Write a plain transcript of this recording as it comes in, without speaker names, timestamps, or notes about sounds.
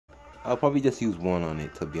I'll probably just use one on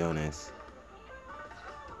it, to be honest.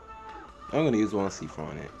 I'm gonna use one C4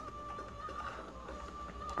 on it.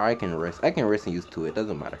 I can risk and use two, it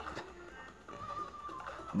doesn't matter.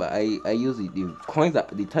 But I usually the coins that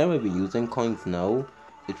the time I've been using coins now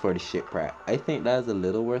is for the shipwreck. I think that's a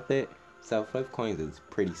little worth it. 75 coins is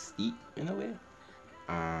pretty steep in a way.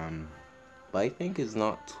 But I think it's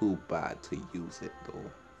not too bad to use it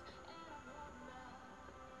though.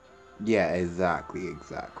 Yeah, exactly.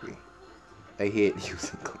 I hate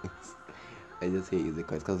using coins. I just hate using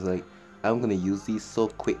coins because like I'm gonna use these so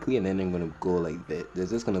quickly and then I'm gonna go like this. They're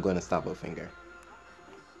just gonna go and stop a finger.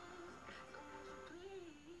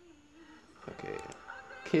 Okay,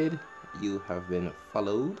 kid, you have been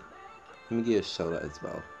followed. Let me give you a shout out as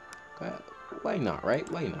well. Why not, right?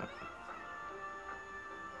 Why not?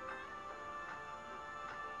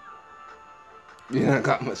 You don't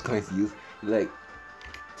got much coins to use. Like,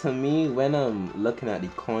 to me, when I'm looking at the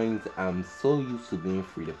coins, I'm so used to being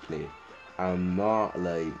free to play. I'm not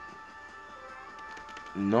like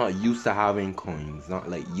not used to having coins, not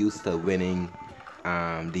like used to winning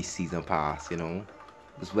the season pass, you know.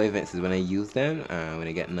 This way events is when I use them, when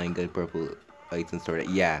I get 9 good purple items stored.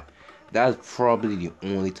 Yeah, that's probably the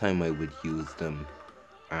only time I would use them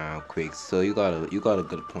quick. So you got a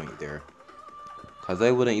good point there. Cause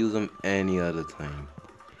I wouldn't use them any other time.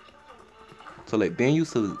 So like being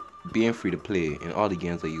used to being free to play in all the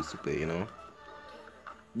games I used to play, you know.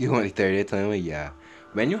 You want the 30th timer? Yeah.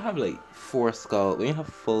 When you have like 4 skulls, when you have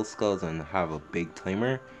full skulls and have a big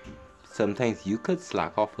timer, sometimes you could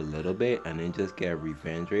slack off a little bit and then just get a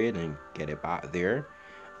revenge raid and get it back there,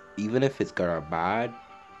 even if it's got a bad.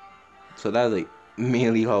 So that's like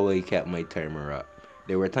mainly how I kept my timer up.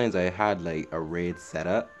 There were times I had like a raid set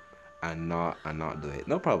up and not do it.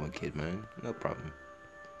 No problem, kid, man. No problem.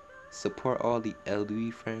 Support all the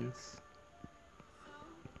elderly friends.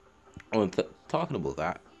 Oh, talking about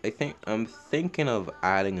that, I think I'm thinking of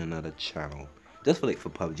adding another channel just for like for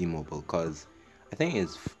PUBG Mobile, cause I think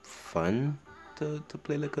it's fun to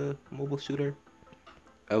play like a mobile shooter.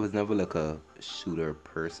 I was never like a shooter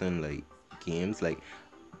person, like games. Like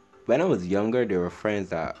when I was younger, there were friends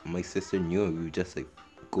that my sister knew, and we would just like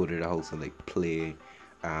go to the house and like play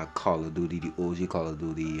Call of Duty, the OG Call of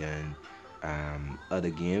Duty, and other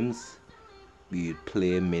games. We'd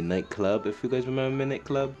play Midnight Club, if you guys remember Midnight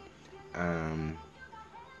Club. Um,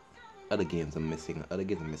 other games I'm missing.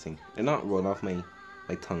 They're not rolling off my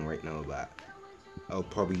tongue right now, but I'll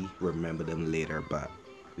probably remember them later. But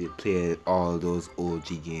we played all those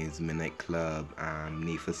OG games, Midnight Club,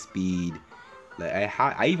 Need for Speed. Like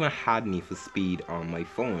I even had Need for Speed on my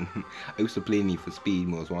phone. I used to play Need for Speed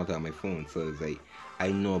Most Wanted on my phone, so it's like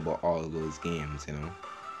I know about all of those games, you know.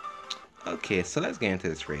 Okay, so let's get into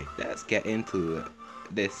this raid. Let's get into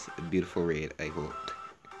this beautiful raid, I hope.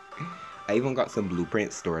 I even got some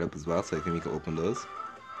blueprints stored up as well, so I think we can open those.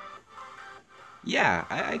 Yeah,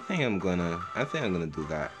 I think I'm gonna do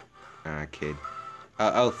that, kid.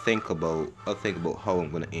 I'll think about how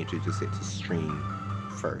I'm gonna introduce it to stream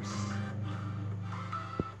first.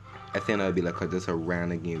 I think that'll be like just a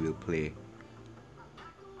random game we'll play.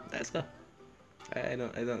 Let's go. I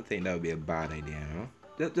don't think that would be a bad idea, no?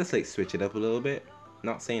 Just like switch it up a little bit.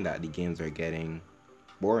 Not saying that the games are getting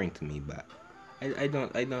boring to me, but I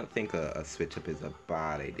don't think a switch up is a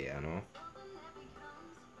bad idea, no?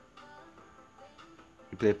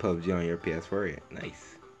 You play PUBG on your PS4, yeah?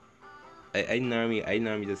 Nice. I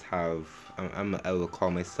normally just have I will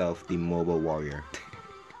call myself the mobile warrior.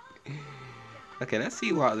 Okay, let's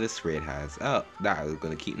see what this raid has. Oh, that is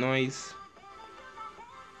gonna keep noise.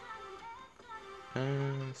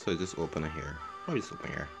 So just open it here. Or just open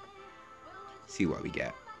here. See what we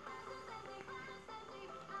get.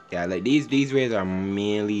 Yeah, like these raids are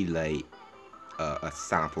mainly like a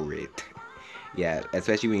sample raid. Yeah,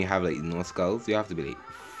 especially when you have like no skulls, you have to be like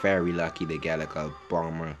very lucky to get like a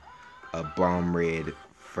bomb raid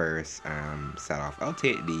first set off. I'll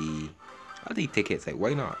take tickets, like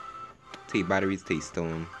why not? Take batteries, take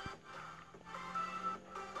stone.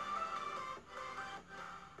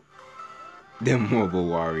 The mobile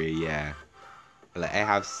warrior, yeah. Like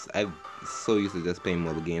I'm so used to just playing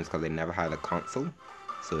mobile games because I never had a console,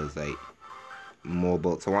 so it's like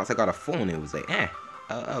mobile. So once I got a phone, it was like,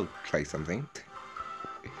 I'll try something.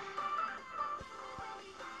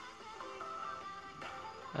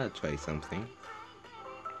 I'll try something.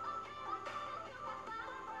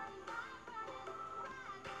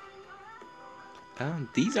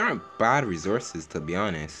 These aren't bad resources, to be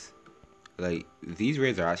honest. Like these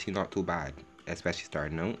raids are actually not too bad, especially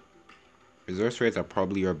starting out. Resource raids are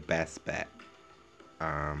probably your best bet.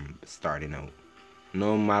 Starting out.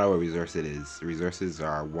 No matter what resource it is, resources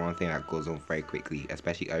are one thing that goes on very quickly,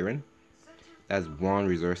 especially iron. That's one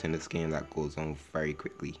resource in this game that goes on very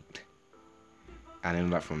quickly. I know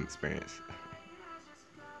that from experience.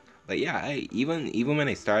 But yeah, even when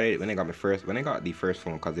I got the first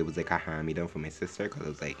phone, because it was like a hand me down from my sister, because I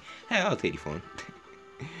was like, hey, I'll take the phone.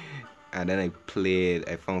 And then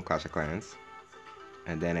I found Clash of Clans,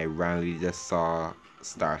 and then I randomly just saw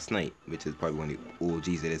Star Snipe, which is probably one of the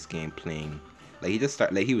OGs of this game playing. Like he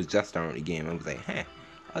was just starting the game. I was like, hey,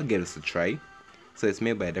 I'll give this a try. So it's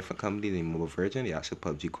made by a different company, the mobile version. The actual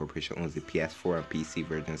PUBG Corporation owns the PS4 and PC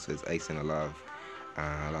version, so it's icing a lot of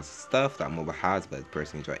lots of stuff that mobile has, but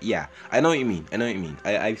personally enjoy. Yeah, I know what you mean.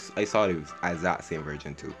 I saw it was exact same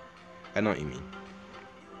version too. I know what you mean.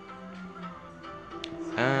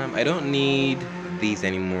 I don't need these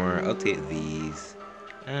anymore. I'll take these.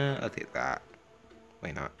 I'll take that.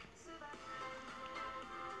 Why not?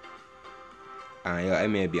 Yeah, I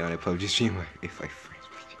may be on a PUBG stream if I French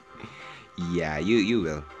video. Yeah, you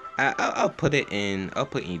will. I'll put it in. I'll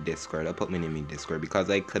put in Discord. I'll put my name in Discord because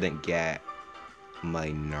I couldn't get my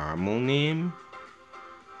normal name,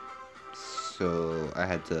 so I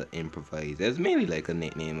had to improvise. It was mainly like a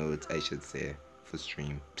nickname, I should say, for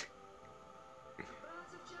stream.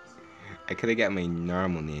 I couldn't get my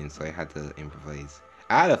normal name, so I had to improvise.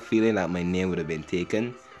 I had a feeling that my name would have been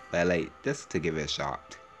taken, but like, just to give it a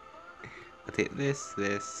shot. I'll take this.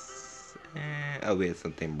 I'll wait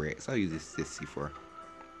something breaks. I'll use this C4.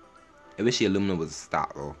 I wish the aluminum was a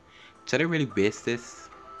stat though. Should I really waste this?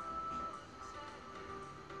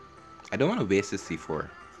 I don't want to waste this C4.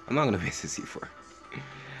 I'm not going to waste this C4.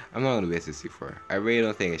 I'm not going to waste this C4. I really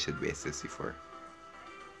don't think I should waste this C4.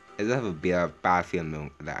 I just have a bad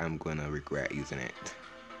feeling that I'm going to regret using it.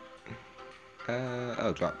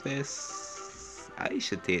 I'll drop this. I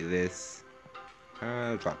should take this.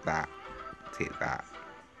 I'll drop that. Take that.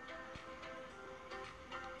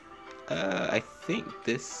 I think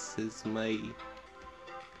this is my...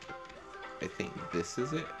 I think this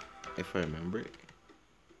is it, if I remember it.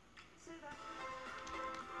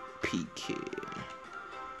 PK.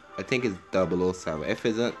 I think it's 007. If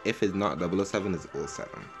it's not 007, it's 07.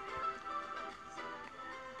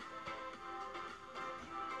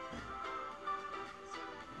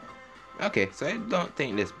 Okay, so I don't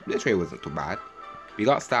think this raid wasn't too bad. We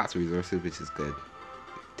got stats resources, which is good.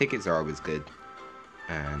 Tickets are always good.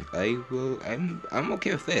 And I'm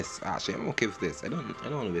okay with this. Actually, I'm okay with this. I don't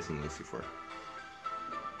want to waste any C4.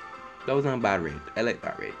 That wasn't a bad raid. I like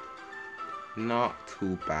that raid. Not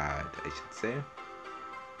too bad, I should say.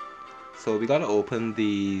 So we gotta open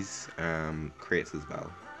these crates as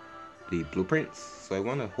well. The blueprints. So I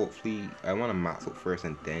wanna max out first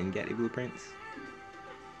and then get the blueprints.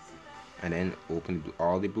 And then open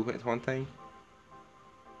all the blueprints one time.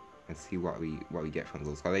 And see what we get from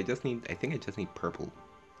those. Cause I think I just need purple.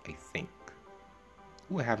 I think.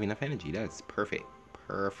 Ooh, I have enough energy. That's perfect.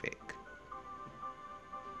 Perfect.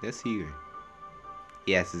 Let's see here.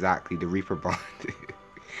 Yes, exactly. The Reaper Bond.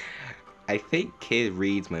 I think Kid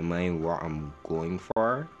reads my mind what I'm going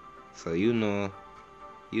for. So you know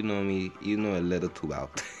me. You know a little too well.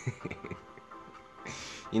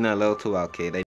 You know a little too well, Kid.